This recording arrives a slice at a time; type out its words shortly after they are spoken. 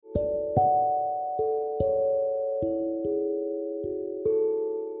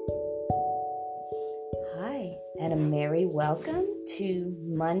Mary. Welcome to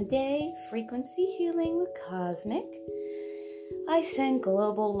Monday Frequency Healing with Cosmic. I send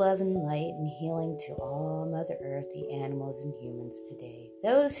global love and light and healing to all Mother Earth, the animals and humans today.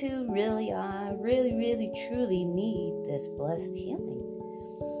 Those who really truly need this blessed healing.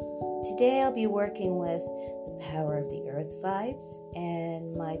 Today I'll be working with the power of the earth vibes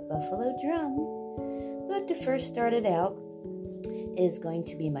and my buffalo drum. But to first start it out is going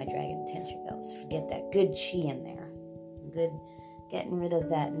to be my dragon intention bells. Forget that good chi in there. Good getting rid of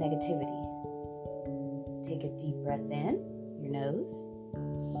that negativity. Take a deep breath in your nose.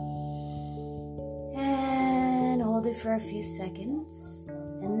 And hold it for a few seconds.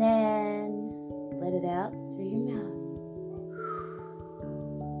 And then let it out through your mouth.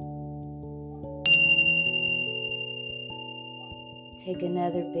 Take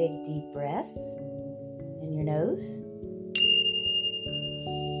another big deep breath in your nose.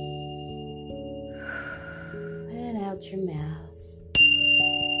 And out your mouth.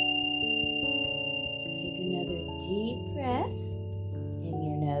 Take another deep breath in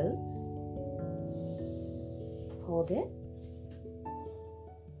your nose. Hold it.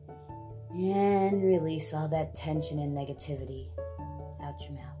 And release all that tension and negativity out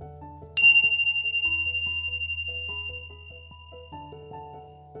your mouth.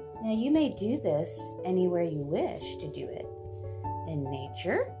 Now you may do this anywhere you wish to do it. In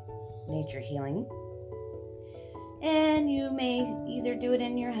nature healing. And you may either do it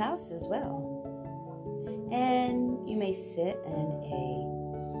in your house as well. And you may sit in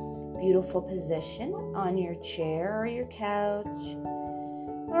a beautiful position on your chair or your couch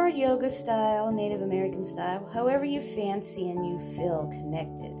or yoga style, Native American style, however you fancy and you feel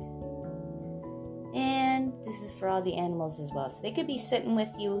connected. And this is for all the animals as well. So they could be sitting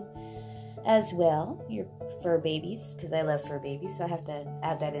with you as well, your fur babies, because I love fur babies, so I have to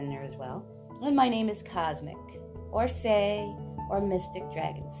add that in there as well. And my name is Cosmic, or Fae, or Mystic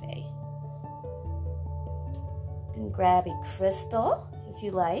Dragon Fae. You can grab a crystal if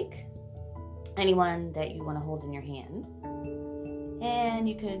you like, anyone that you want to hold in your hand. And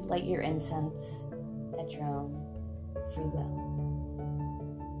you could light your incense at your own free will.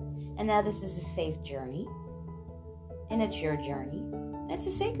 And now this is a safe journey. And it's your journey. And it's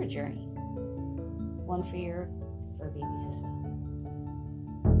a sacred journey. One for your fur babies as well.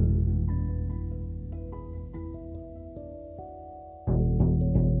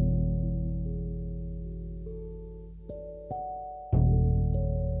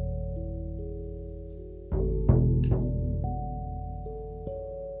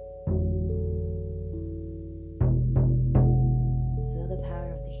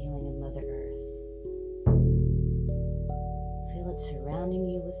 Feel it surrounding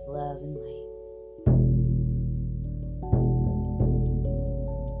you with love and light.